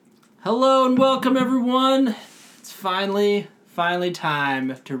Hello and welcome, everyone. It's finally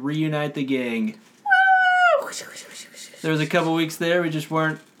time to reunite the gang. There was a couple weeks there we just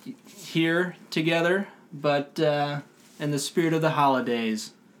weren't here together, but in the spirit of the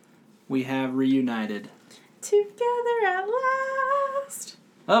holidays, we have reunited. Together at last.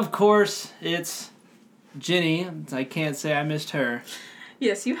 Of course, it's Ginny. I can't say I missed her.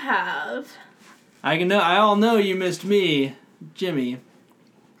 Yes, you have. I all know you missed me, Jimmy.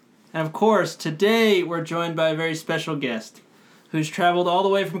 And of course, today we're joined by a very special guest who's traveled all the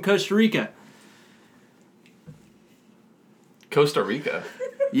way from Costa Rica. Costa Rica?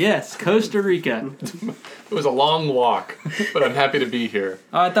 Yes, Costa Rica. It was a long walk, but I'm happy to be here.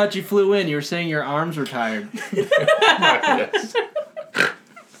 Oh, I thought you flew in. You were saying your arms were tired. Yes.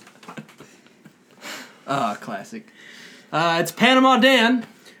 Ah, classic. It's Panama Dan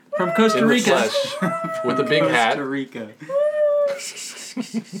from Costa In the Rica. flesh, with a big hat. Costa Rica.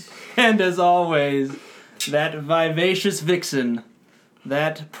 And as always, that vivacious vixen,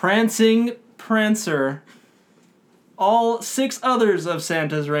 that prancing prancer, all 6 others of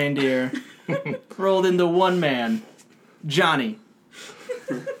Santa's reindeer rolled into one man, Johnny.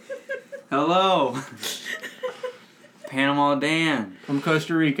 Hello. Panama Dan From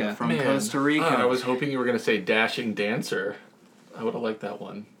Costa Rica. from Man, Costa Rica. I was hoping you were going to say Dashing Dancer. I would have liked that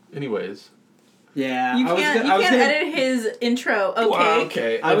one. Anyways. Yeah, You I was can't, gonna- I was gonna- edit his intro, okay? Wow,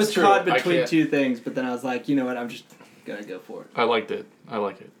 okay. I was that's true. caught I between can't- 2 things, but then I was like, you know what, I'm just gonna go for it. I liked it. I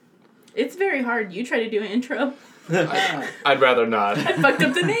like it. It's very hard. You try to do an intro. I'd rather not. I fucked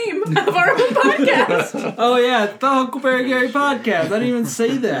up the name of our own podcast. Oh yeah, the Huckleberry Gary podcast. I didn't even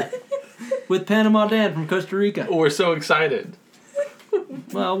say that. With Panama Dan from Costa Rica. We're so excited.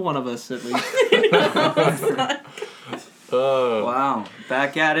 Well, one of us at least. Oh. Wow.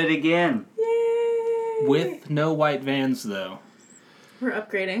 Back at it again. Yay. With no white vans, though. We're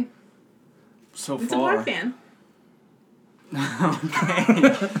upgrading. So It's a far. rock band.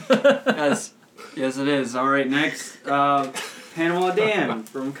 Okay. Yes. Yes, it is. All right, next. Panama Dan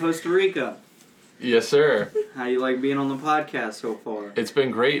from Costa Rica. Yes, sir. How you like being on the podcast so far? It's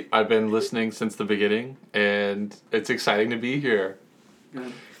been great. I've been listening since the beginning, and it's exciting to be here.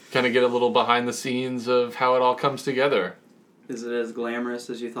 Good. Kind of get a little behind the scenes of how it all comes together. Is it as glamorous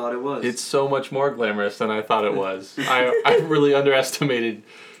as you thought it was? It's so much more glamorous than I thought it was. I really underestimated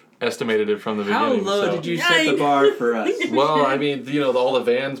it from the How beginning. low so. did you set the bar for us? Well, I mean, all the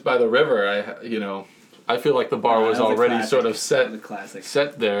vans by the river. I feel like the bar was That a already classic. sort of That was a classic.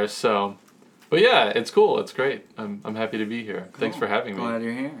 set there. So, but yeah, it's cool. It's great. I'm happy to be here. Thanks for having me. Glad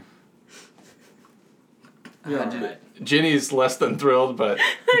you're here. You're How'd all you- right. Ginny's less than thrilled, but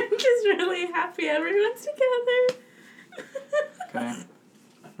I'm just really happy everyone's together. Okay.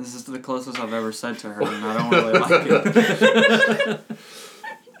 This is the closest I've ever said to her, and I don't really like it.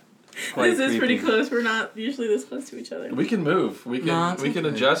 Quite This is pretty creepy. close. We're not usually this close to each other. we can move. We No, it's can okay.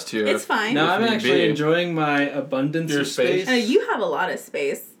 adjust here. It's fine. No, I'm need actually be. enjoying my abundance Your of space. space. You have a lot of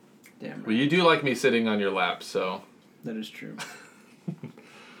space. Damn Well, right. you do like me sitting on your lap, so That is true.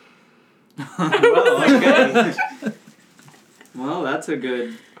 Well, okay. Well, that's a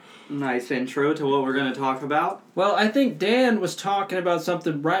good, nice intro to what we're going to talk about. Well, I think Dan was talking about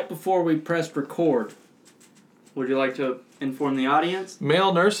something right before we pressed record. Would you like to inform the audience?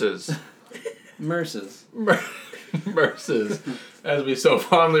 male nurses, Merces. nurses, as we so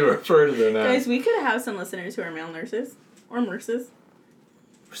fondly refer to them Guys, as. we could have some listeners who are male nurses. Or nurses.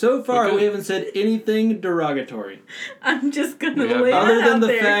 So far, Okay. we haven't said anything derogatory. I'm just going We to have lay Other that than out the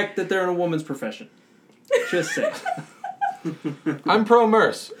there. fact that they're in a woman's profession. Just saying. I'm pro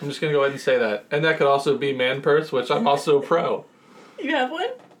Merce. I'm just gonna go ahead and say that, and that could also be man purse, which I'm also pro. You have one?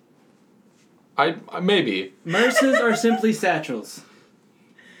 I maybe Merces are simply satchels.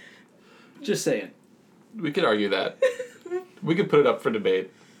 Just saying. we could argue that. We could put it up for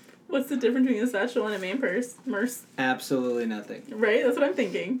debate. What's the difference between a satchel and a main purse? Merce. Absolutely nothing. Right? That's what I'm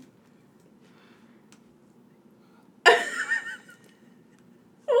thinking.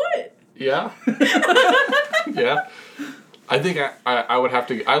 What? Yeah. Yeah. I think I would have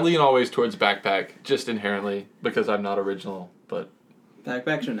to. I lean always towards backpack, just inherently because I'm not original. But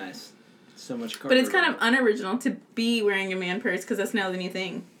Backpacks are nice. So much cargo. But it's kind of unoriginal to be wearing a man purse because that's now the new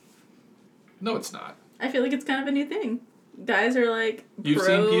thing. no, it's not. I feel like it's kind of a new thing. Guys are like, You've pro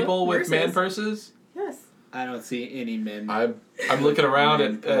seen people with man nurses. purses. Yes. I don't see any men. I'm looking around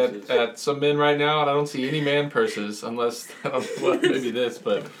Man at, purses. at some men right now, and I don't see any man purses unless I don't know, well, maybe this,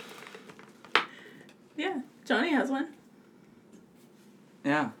 but Yeah. Johnny has one.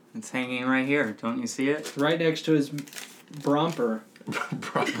 Yeah, it's hanging right here. Don't you see it? Right next to his bromper.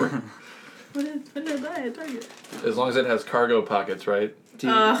 proper. What did I buy at Target? As long as it has cargo pockets, right? dude.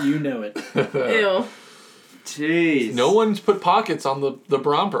 Ugh. You know it. Ew. Jeez. No one's put pockets on the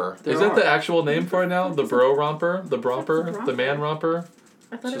romper. There Is that are. the actual name for it now? The bro romper? The bromper? The man romper?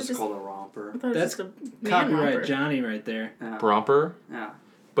 I thought It's it was just just. called a romper. I thought it was That's just a man Copyright romper. Johnny right there. Yeah. Bromper? Yeah.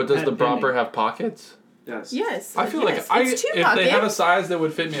 But does the Patent pending. bromper have pockets? Yes. Yes. I feel yes. like It's two if they have a pockets. size that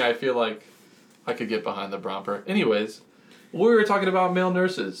would fit me, I feel like I could get behind the bromper. Anyways, we were talking about male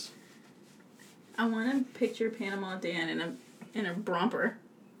nurses. I want to picture Panama Dan in a bromper.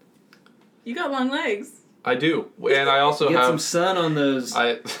 You got long legs. I do, and I also Get some have. sun on those.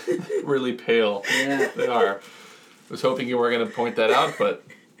 I really pale. Yeah. They are. I was hoping you were going to point that out, but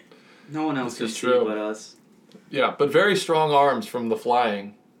No one else This can is see true. but us. yeah, but very strong arms from the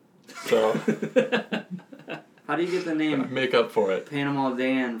flying. So How do you get the name make up for it. Panama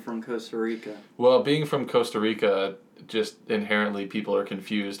Dan from Costa Rica? Well, being from Costa Rica, just inherently people are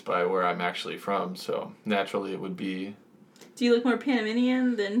confused by where I'm actually from, so naturally it would be. Do you look more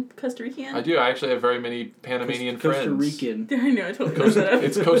Panamanian than Costa Rican? I do. I actually have very many Panamanian friends. Costa Rican. I know, I totally messed that up.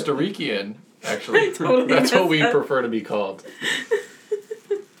 It's Costa Rican, actually. I totally That's what messed we up. prefer to be called.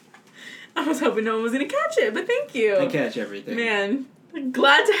 I was hoping no one was going to catch it, but thank you. I catch everything. Man,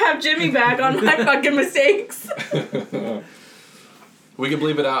 glad to have Jimmy back on my fucking mistakes. We can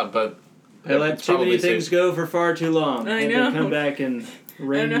bleep it out, but I let it's too many probably things safe. go for far too long. I Had to know. come back and I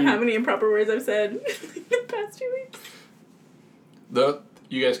rein don't know you. how many improper words I've said in the past 2 weeks.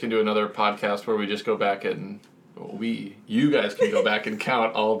 You guys can do another podcast where we just go back and you guys can go back and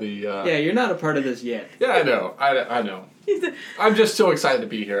count all the. Yeah, you're not a part of this yet. Yeah, I know. I know. He's, a, I'm just so excited to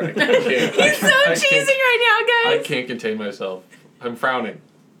be here. I can't. he's so I cheesy can't- right now, I guys. can't contain myself. I'm frowning.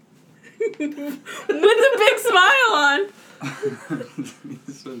 With a big smile on.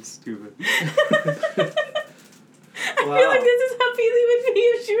 So stupid. I feel like this is how Feely would be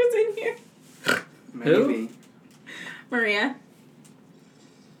if she was in here. Maybe. Maria.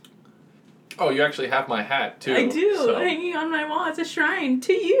 Oh, you actually have my hat too. I do. so Hanging on my wall. It's a shrine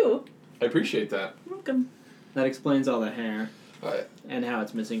to you. I appreciate that. Welcome. That explains all the hair I- and how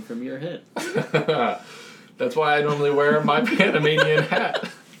it's missing from your head. That's why I normally wear my Panamanian hat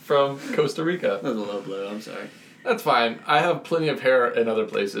from Costa Rica. That was a low blow. I'm sorry. That's fine. I have plenty of hair in other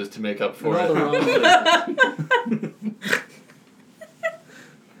places to make up for We're all the it. wrong places.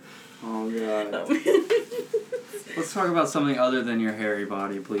 Oh god. Let's talk about something other than your hairy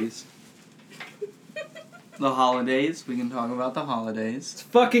body, please. The holidays. We can talk about the holidays. It's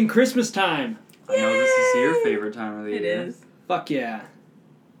fucking Christmas time. I know this is your Yay! favorite time of the It year. is. Fuck yeah.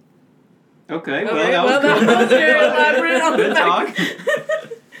 Okay, Okay, well, well, that was good. very elaborate on the Good fact.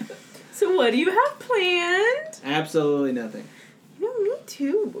 talk. So what do you have planned? Absolutely nothing. No, me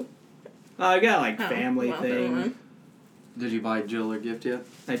too. I got like Oh, family well, thing. then. Did you buy Jill a gift yet?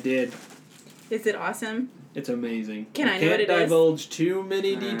 I did. Is it awesome? It's amazing. Can I know can't what it is? divulge too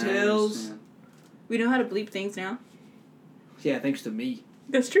many I details. understand. We know how to bleep things now. Yeah, thanks to me.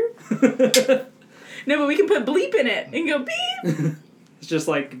 That's true. No, but we can put bleep in it and go beep. It's just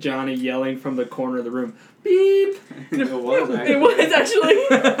like Johnny yelling from the corner of the room. Beep! It was actually. It was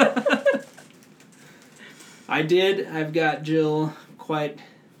actually. I did. I've got Jill quite an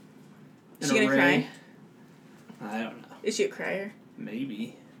Is she gonna array. I don't know. Is she a crier?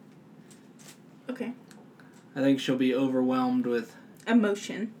 Maybe. Okay. I think she'll be overwhelmed with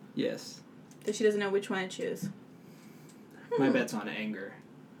Emotion. yes. That she doesn't know which one to choose. My bet's on anger.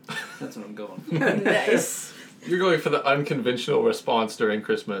 That's what I'm going for. Nice. You're going for the unconventional response during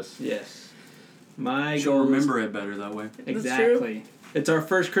Christmas. Yes. My She'll goal is- remember it better that way. That's Exactly. It's our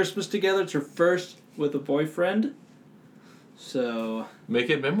first Christmas together. It's her first with a boyfriend. So,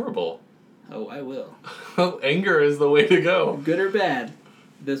 Make it memorable. oh, I will. Anger is the way to go. Good or bad,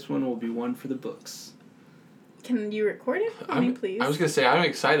 this one will be one for the books. Can you record it for me, please? I was going to say, I'm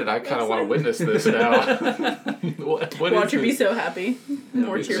excited. I kind of want to Excellent. witness this now. what Watch is her be this? so happy.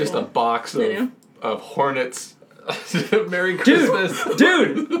 More It's cheerful. just a box I know. of Hornets. Merry Dude! Christmas.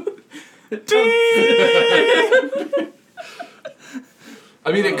 Dude!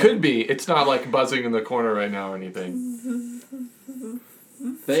 I mean, it could be. It's not like buzzing in the corner right now or anything.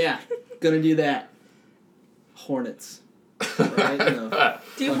 But yeah, gonna do that. Hornets. Right in the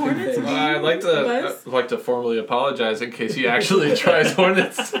Do you fucking hornets? face. Buzz? I'd like to formally apologize in case he actually tries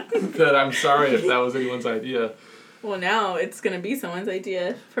Hornets. That I'm sorry if that was anyone's idea. Well, now it's going to be someone's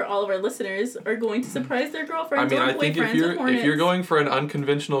idea. For all of our listeners are going to surprise their I girlfriends mean, or I think boyfriends with hornets. if you're going for an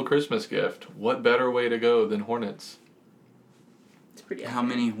unconventional Christmas gift, what better way to go than Hornets? It's pretty How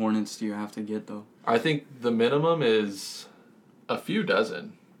many hornets do you have to get, though? I think the minimum is a few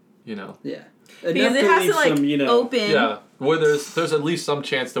dozen. You know. Yeah. Because Enough it to has leave to, like, some, open. Yeah. Well, there's at least some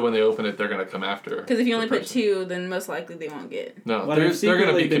chance that when they open it, they're gonna come after. Because if you only the put person. 2, then most likely they won't get. No, What I've they're gonna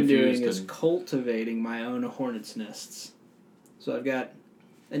secretly be been confused. doing is cultivating my own hornet's nests. So I've got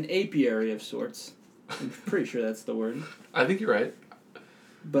an apiary of sorts. I'm pretty sure that's the word. I think you're right.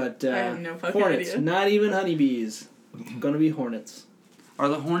 But I have no fucking hornets, idea. not even honeybees. Gonna be hornets. Are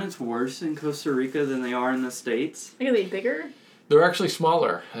the hornets worse in Costa Rica than they are in the States? Are they bigger? They're actually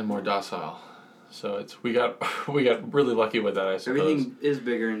smaller and more docile. So we got really lucky with that, I suppose. Everything is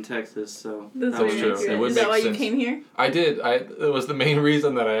bigger in Texas, so That's That was very true. accurate. It would Is that make why you sense. came here? I did. It was the main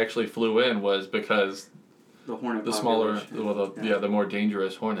reason that I actually flew in was because the hornet the smaller, population. the more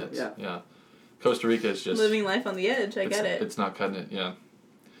dangerous hornets. Yeah. Costa Rica is just Living life on the edge. I get it. It's not cutting it. Yeah.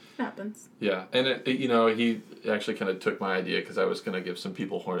 It happens. Yeah, and he actually kind of took my idea because I was going to give some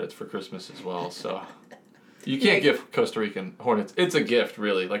people hornets for Christmas as well. So you can't give Costa Rican hornets. It's a gift,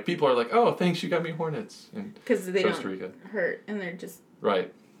 really. Like people are like, "Oh, thanks, you got me hornets." In Because they Costa don't Rica, hurt and they're just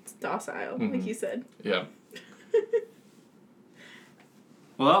right? docile, Mhm. like you said. Yeah.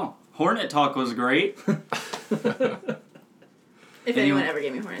 Well, hornet talk was great. If Anyone- anyone ever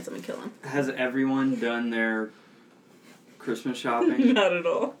gave me hornets, I'm gonna kill them. Has everyone done their Christmas shopping? Not at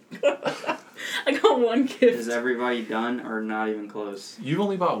all. I got one gift. Is everybody done or not even close? You've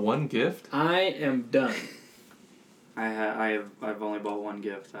only bought one gift. I am done. I've only bought one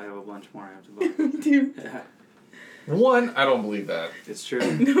gift. I have a bunch more I have to buy. Dude. Yeah, One? I don't believe that. it's true.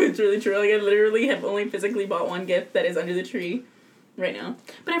 No, it's really true. Like, I literally have only physically bought one gift that is under the tree right now.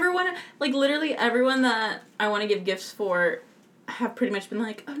 But everyone, like, literally everyone that I want to give gifts for have pretty much been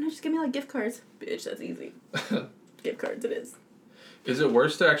like, oh, no, just give me, like, gift cards. Bitch, that's easy. Gift cards, it is. Is it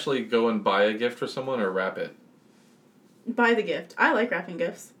worse to actually go and buy a gift for someone or wrap it? Buy the gift. I like wrapping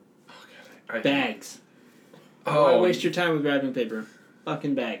gifts. Bags. Oh, Why waste your time with wrapping paper?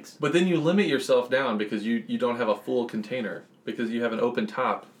 Fucking bags. But then you limit yourself down because you don't have a full container because you have an open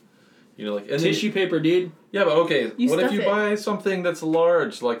top. You know, like and Tissue paper, dude. Yeah, but okay. You what if stuff you it. buy something that's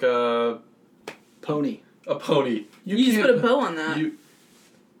large, like a Pony. pony? You just can't- put a bow on that.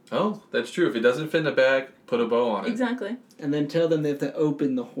 Oh, that's true. If it doesn't fit in a bag, put a bow on it. Exactly. And then tell them they have to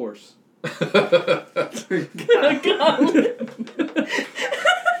open the horse.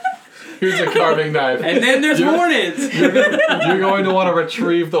 Here's a carving knife. And then there's hornets! You're going to want to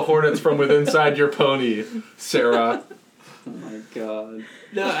retrieve the hornets from within inside your pony, Sarah. Oh my god.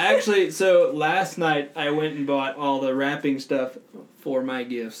 No, actually, so last night I went and bought all the wrapping stuff for my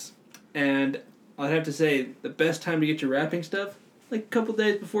gifts. And I'd have to say, the best time to get your wrapping stuff, like a couple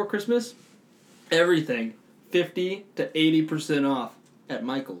days before Christmas, everything, 50 to 80% off at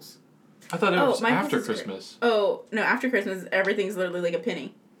Michael's. I thought it Oh, was Michael's after is great. Christmas. Oh, no, after Christmas, everything's literally like a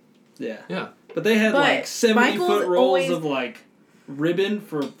penny. Yeah. Yeah. But they had But like 70-foot Michael's rolls always- of like ribbon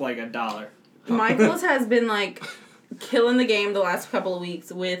for like $1. Michael's has been like killing the game the last couple of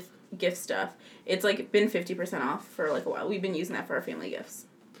weeks with gift stuff. It's like been 50% off for like a while. We've been using that for our family gifts.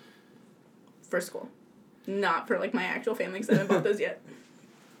 For school. Not for like my actual family because I haven't bought those yet.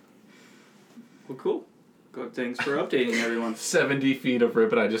 Well, cool. Good. Thanks for updating everyone. 70 feet of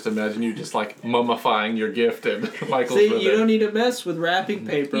ribbon. I just imagine you just like mummifying your gift and Michael's See, ribbon. you don't need to mess with wrapping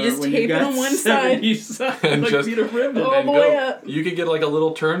paper You just when tape you it got on one side. 70 sides And like just- feet of ribbon. Oh, and boy, go. yeah. You could get like a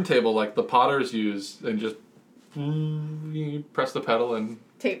little turntable like the Potters use and just you press the pedal and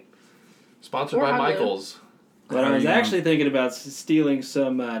Tape. sponsored Or by hot glue. Michael's. But I was actually thinking about stealing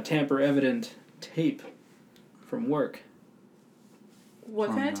some tamper-evident tape from work. What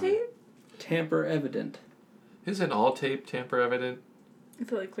Oh, kind of no. tape? Tamper-evident. Isn't all tape tamper evident? I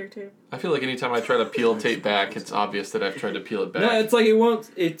feel like clear tape. I feel like anytime I try to peel tape back, it's obvious that I've tried to peel it back. No, it's like it won't.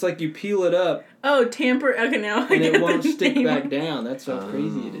 It's like you peel it up Oh, tamper. Okay, now I and get it won't the stick name. back down. That's how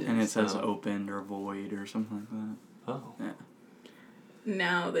crazy it is. And it says Oh. opened or void or something like Oh. that.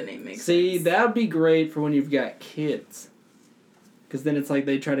 Now the name makes See, sense. that would be great for when you've got kids. Because then it's like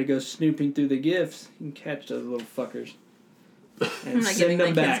they try to go snooping through the gifts. You can catch those little fuckers. And I'm not giving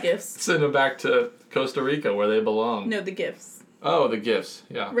my kids gifts. Send them back to Costa Rica where they belong. No, the gifts. Oh, the gifts.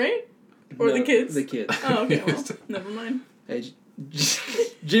 Yeah. Right? Or the kids? The kids. Oh, okay, well, never mind. Hey,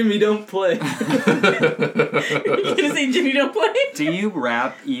 Jimmy, don't play. You're gonna say Jimmy don't play? Do you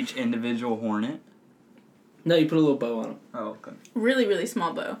wrap each individual hornet? No, you put a little bow on them. Oh, okay. Really, really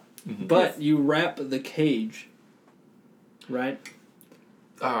small bow. But you wrap the cage, right?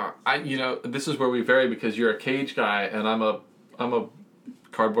 This is where we vary because you're a cage guy and I'm a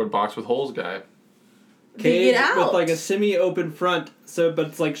cardboard box with holes guy. They Cage get with out. like a semi-open front, but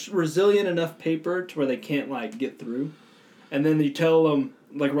it's like resilient enough paper to where they can't like get through. And then you tell them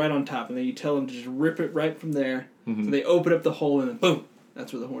like right on top, and then you tell them to just rip it right from there. Mhm. So they open up the hole and then boom,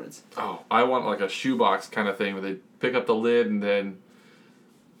 that's where the hornets. Oh, I want like a shoebox kind of thing where they pick up the lid, and then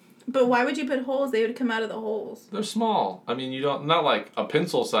But why would you put holes? They would come out of the holes. they're small. I mean, you don't not like a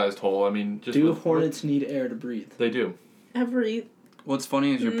pencil-sized hole. I mean, just Do hornets need air to breathe? They do. Every. What's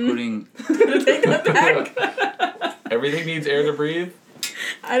funny is you're putting. Take that back. Everything needs air to breathe.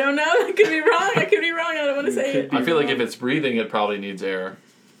 I don't know. I could be wrong. I could be wrong. I don't want to say it. I feel like if it's breathing, it probably needs air.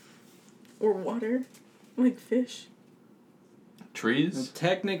 Or water, like fish. Well, Trees.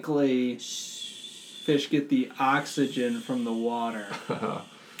 technically, fish get the oxygen from the water,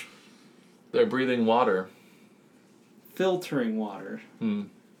 They're breathing water. filtering water.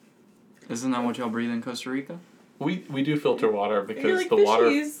 Isn't that what y'all breathe in Costa Rica? We do filter water You're because like the water,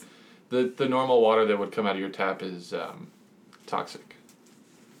 fishies. the normal water that would come out of your tap is toxic.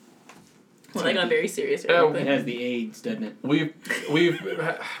 Well, that got very serious. Yeah, Really It quick. has the AIDS, doesn't it?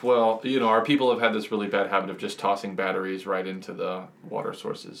 Well, you know, our people have had this really bad habit of just tossing batteries right into the water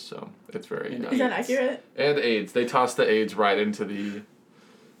sources, so it's very And Is that accurate? and AIDS. They toss the AIDS right into the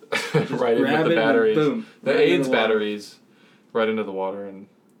right in with grab the it and batteries. boom, The right into AIDS the water. batteries right into the water, and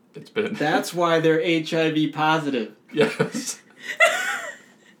it's been That's why they're HIV positive. yes.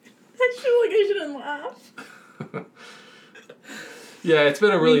 I feel like I shouldn't laugh. Yeah, it's been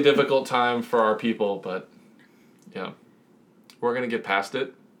a really difficult time for our people, but yeah, we're gonna get past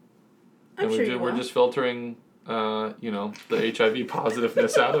it. I'm And sure we're just filtering, you know, the HIV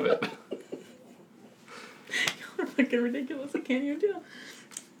positiveness out of it. You're fucking ridiculous. I can't even tell.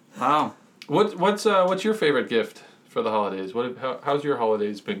 Wow. What's your favorite gift for the holidays? How's your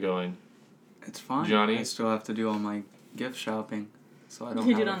holidays been going? It's fine. Johnny? I still have to do all my gift shopping, so I don't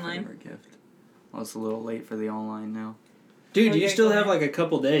You have do it a online? favorite gift. Well, it's a little late for the online now. Dude, Oh, you yeah, still go have ahead. like a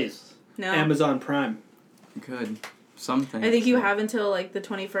couple days. No. Amazon Prime. Good. Something. I think you have until like the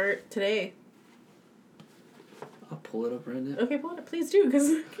 21st today. I'll pull it up right now. Okay, pull it up. Please do, because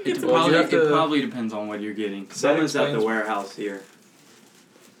It Well, probably, you have to- it probably depends on what you're getting. Some is at the explains- warehouse here.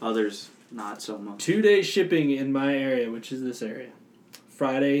 Others, not so much. 2 days shipping in my area, which is this area.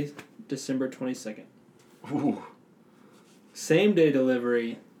 Friday, December 22nd. Ooh. Same day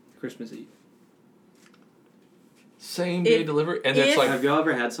delivery, Christmas Eve. Same day If- delivery, and it's if- like Have y'all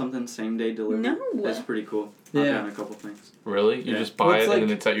ever had something same day delivered? No. That's pretty cool. Yeah. I've done a couple things. really you Yeah. just buy Well, it it's and then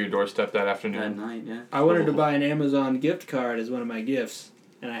like- it's at your doorstep that At afternoon. night, yeah. I wanted to Oh. buy an Amazon gift card as one of my gifts,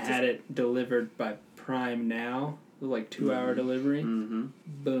 and I had it delivered by Prime Now. It was like 2-hour delivery. Mm-hmm.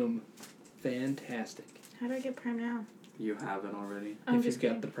 Boom. Fantastic. How do I get Prime now? You have it already. I'm if just you've got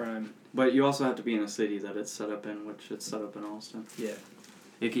kidding. the Prime. But you also have to be in a city that it's set up in, which it's set up in Austin. Yeah.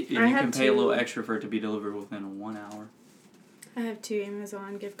 You can, I you have can pay a little two- extra for it to be delivered within 1 hour. I have 2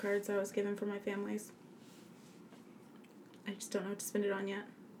 Amazon gift cards I was given for my families. I just don't know what to spend it on yet.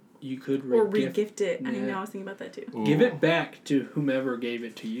 You could Or re-gift. re-gift it. I Yeah. know, I was thinking about that too. Ooh. Give it back to whomever gave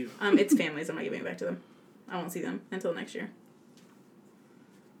it to you. It's families. I'm not giving it back to them. I won't see them until next year.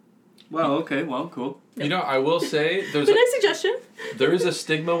 Well, okay, well, cool. You know, I will say But nice suggestion. there is a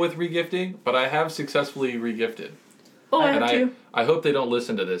stigma with regifting, but I have successfully regifted. Oh, I And have 2. I hope they don't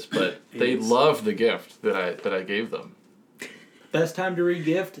listen to this, but they Yes. love the gift that I gave them. Best time to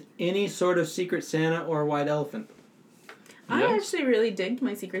re-gift any sort of Secret Santa or White Elephant. I Yes. actually really digged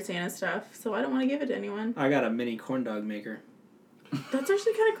my Secret Santa stuff, so I don't want to give it to anyone. I got a mini corn dog maker. That's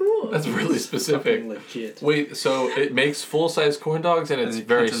actually kind of cool. That's really specific. Fucking legit. Wait, so it makes full-size corn dogs and it's And it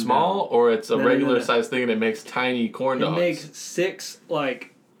very cuts 'em small, or it's a No, no, no, regular no. size thing and it makes tiny corn It dogs? makes 6,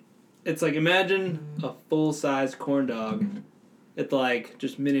 like, it's like, imagine a full-size corn dog. It's like,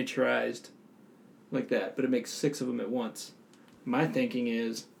 just miniaturized like that, but it makes 6 of them at once. My thinking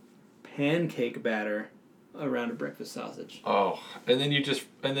is pancake batter around a breakfast sausage. Oh, and then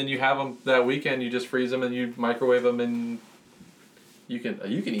you have them that weekend. You just freeze them and you microwave them, and you can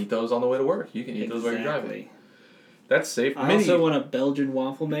eat those on the way to work. You can eat those while you're driving. That's safe. I also want a Belgian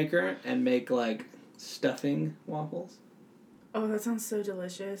waffle maker and make, like, stuffing waffles Oh, that sounds so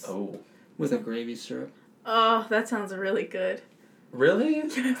delicious. Oh, with a gravy syrup. Oh, that sounds really good. really?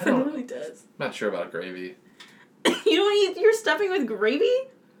 Yes, I it don't. really does. I'm not sure about gravy. You don't eat your stuffing with gravy?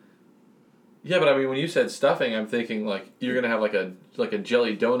 Yeah, but I mean, when you said stuffing, I'm thinking like you're gonna have like a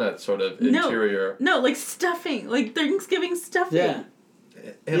jelly donut sort of No. interior. No, like stuffing, like Thanksgiving stuffing. Yeah. In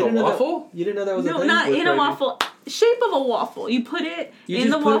You a didn't know that- waffle? You didn't know that was a No, thing? not with in a gravy? waffle. Shape of a waffle. You put it You in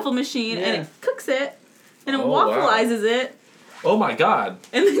just the put it- waffle machine and yeah. it cooks it and it Oh, wow. waffleizes it. Oh my god!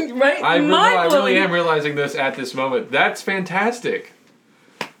 And then, right? I really Mind-blowing. am realizing this at this moment. That's fantastic.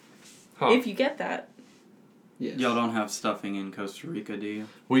 Huh. If you get that. Yes. Y'all don't have stuffing in Costa Rica, do you?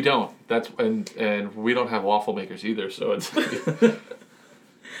 We don't. That's and we don't have waffle makers either. So it's Just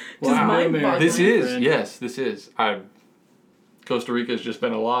Wow. mind-boggling. this is Friend. yes, this is. I'm Costa Rica's just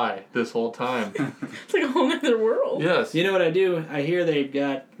been a lie this whole time. It's like a whole other world. Yes. You know what I do? I hear they've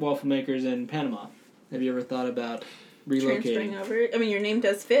got waffle makers in Panama. Have you ever thought about Transferring relocating? over. I mean, your name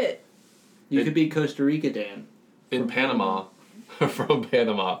does fit. You could be Costa Rica Dan. In Panama. From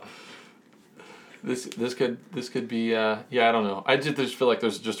Panama. This could be yeah, I don't know. I just feel like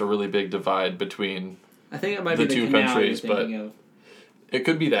there's just a really big divide between I think it might The be two the canal countries, you're thinking of. it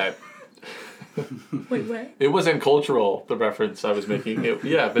could be that. Wait, what? It wasn't cultural, the reference I was making.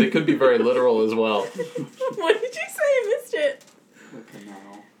 Yeah, but it could be very literal as well. What did you say? I missed it. The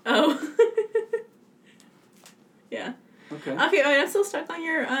canal. Oh. Yeah. Okay. Okay, I'm still stuck on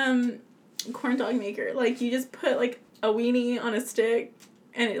your corn dog maker. Like, you just put like a weenie on a stick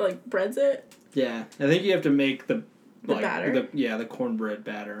and it like breads it. Yeah, I think you have to make the batter? the cornbread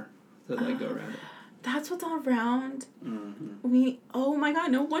batter to go around it. That's what's all around. Mm-hmm. Oh my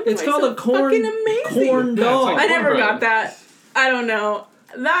god, no wonder It's why called so a corn fucking amazing. corn Yeah, it's dog. like I never cornbread. got that. I don't know.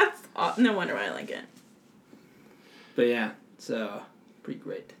 That's no wonder why I like it. But yeah, so pretty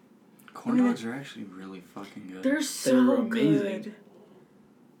great. Corn dogs are actually really fucking good. They're so amazing.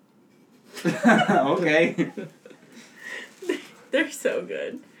 good. Okay. They're so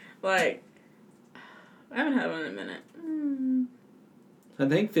good. Like, I haven't had one in a minute. I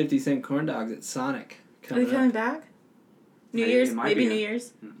think 50-cent corn dogs at Sonic Are they coming coming up. back? New Maybe, Year's? it might Maybe be New a- Year's?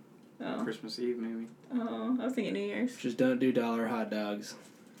 Hmm. Oh. Christmas Eve, maybe. Oh, I was thinking New Year's. Just don't do dollar hot dogs.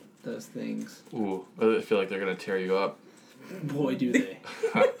 Those things. Ooh, I feel like they're gonna tear you up. Boy, do they.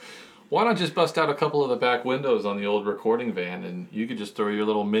 Why not just bust out a couple of the back windows on the old recording van and you could just throw your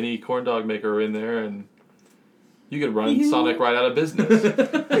little mini corn dog maker in there and you could run Sonic right out of business.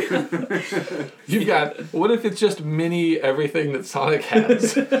 You've got, what if it's just mini everything that Sonic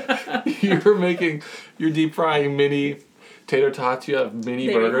has? You're deep frying mini tater tots, you have mini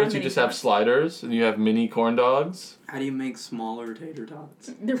They don't have burgers, you mini just have tots. sliders, and you have mini corn dogs. How do you make smaller tater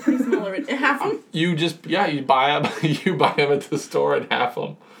tots? They're pretty small already. Half them? You just, you buy them, at the store and half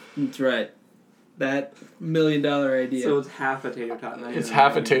them. That's right. That $1 million idea. So it's half a tater tot. not It's even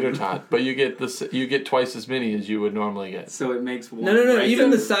half a mini. tater tot, but you get twice as many as you would normally get. So it makes one. no. right? Even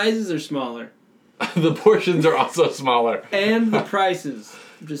the sizes are smaller. The portions are also smaller. And the prices.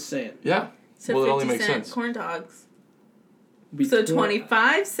 I'm just saying. Yeah. So Well, it 50 only makes cent sense. corn dogs. Be So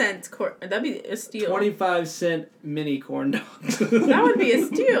 25 cents corn. That'd be a steal. 25-cent mini corn dogs. That would be a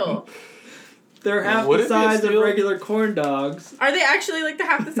steal. They're half Would the it be a size of steal? regular corn dogs. Are they actually like the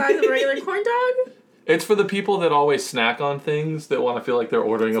half the size of a regular corn dog? It's for the people that always snack on things that want to feel like they're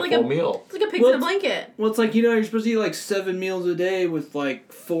ordering It's a like full a- meal. It's like a pig Well, in a blanket. Well, it's like, you're supposed to eat like 7 meals a day with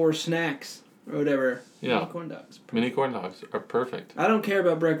like 4 snacks or whatever. Yeah. Mini corn dogs. Mini corn dogs are perfect. I don't care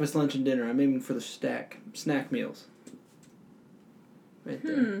about breakfast, lunch, and dinner. I'm aiming for the snack meals. Right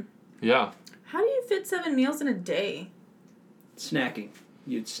there. Yeah. How do you fit 7 meals in a day? Snacking.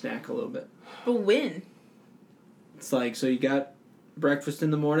 You'd snack a little bit. But when? It's like, so you got breakfast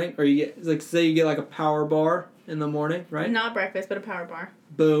in the morning, or you get, like, say you get like a power bar in the morning, right? Not breakfast, but a power bar.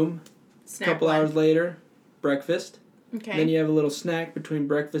 Boom. Snack Couple one. hours later, breakfast. Okay. Then you have a little snack between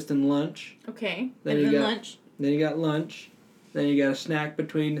breakfast and lunch. Okay. Then and you then got- lunch. Then you got lunch. Then you got a snack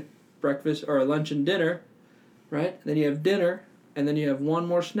between breakfast or lunch and dinner, right? Then you have dinner, and then you have one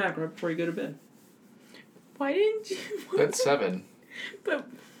more snack right before you go to bed. Why didn't you? That's 7. But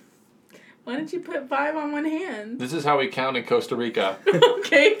why didn't you put 5 on one hand? This is how we count in Costa Rica.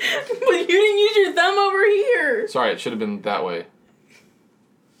 Okay, but you didn't use your thumb over here. Sorry, it should have been that way.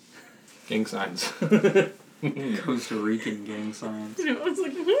 Gang signs. Costa Rican gang signs. You know, I was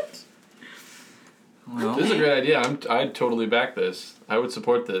like, what? Well, This is a great idea. I'd totally back this. I would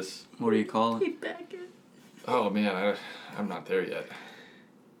support this. what do you call it? Hey, back it. Oh man, I'm not there yet.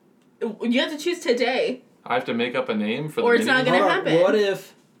 You have to choose today. I have to make up a name for the Or it's mini- not gonna Hold on, happen. What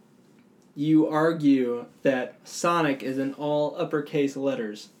if you argue that Sonic is in all uppercase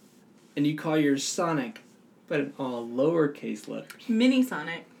letters, and you call yours Sonic, but in all lowercase letters? Mini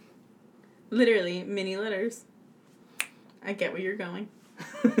Sonic. Literally, mini letters. I get where you're going.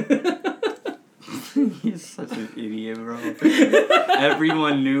 He's such an idiot, bro.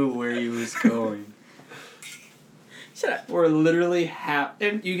 Everyone knew where he was going. Shut up. Or literally half,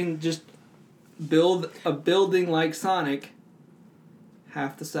 and you can just build a building like Sonic,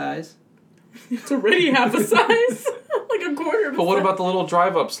 half the size. It's already half a size. Like a quarter of a But what size. about the little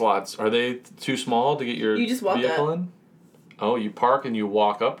drive-up slots? Are they too small to get your You just walk vehicle up. in? Oh, you park and you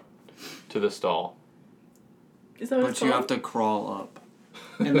walk up to the stall. Is that what it's But you called? have to crawl up.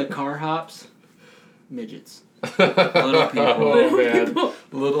 And the car hops, midgets. Little people. Oh man, people.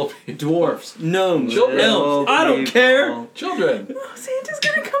 little people. Dwarfs, gnomes, Children. elves. I don't People. care. Children. Oh, Santa's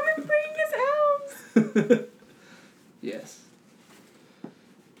gonna come and bring his elves. Yes.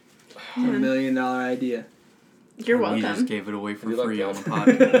 million idea. You're And we welcome. just gave it away for You like free on that?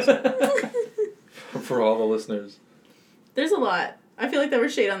 the podcast. For all the listeners. There's a lot. I feel like there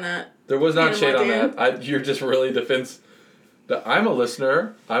was shade on that. There was not Hannah shade on Montana. that. You're just really I'm a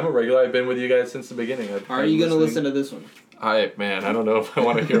listener. I'm a regular. I've been with you guys since the beginning. Are you going to listen to this one? I don't know if I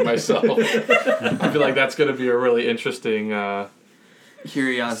want to hear myself. I feel like that's going to be a really interesting.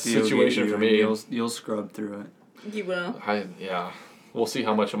 Curiosity Situation will for get you, me. and You'll scrub through it. You will. We'll see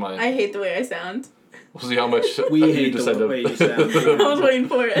how much of my. I hate the way I sound. We'll see how much. We you hate just the had to- way you sound. I was waiting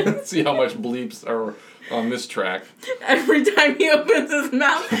for it. See how much bleeps are on this track. Every time he opens his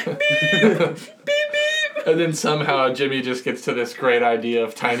mouth, beep, beep, beep. And then somehow Jimmy just gets to this great idea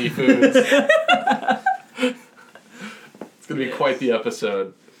of tiny foods. It's gonna be quite the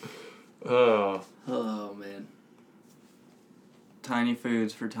episode. Oh, Oh, man. Tiny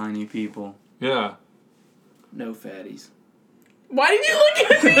foods for tiny people. yeah. No fatties. Why did you look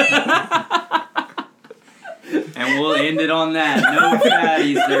at me? And we'll end it on that. No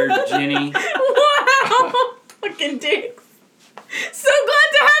fatties there, Jenny. Wow! Fucking dicks. So glad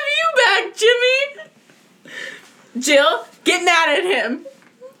to have you back, Jimmy. Jill, get mad at him.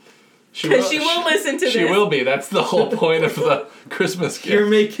 Because she will listen to this. She will be. That's the whole point of the Christmas gift. You're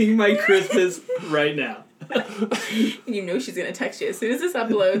making my Christmas right now. You know she's gonna text you as soon as this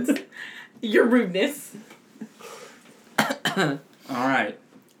uploads. Your rudeness. All right.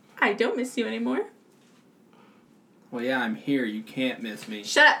 I don't miss you anymore. Well, yeah, I'm here. You can't miss me.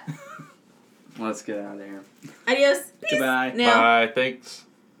 Shut up. Let's get out of here. Adios. Peace. Goodbye. Now. Bye. Thanks.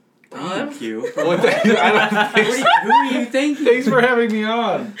 Thank you. What the, I don't think. Who are you thinking? Thanks for having me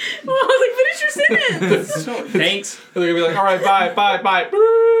on. Well, I was like, finish your sentence. Thanks. They're gonna be like, all right, bye.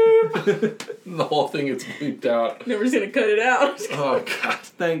 And the whole thing gets bleeped out. No, we're just gonna cut it out. Oh God.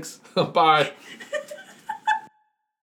 Thanks. Bye.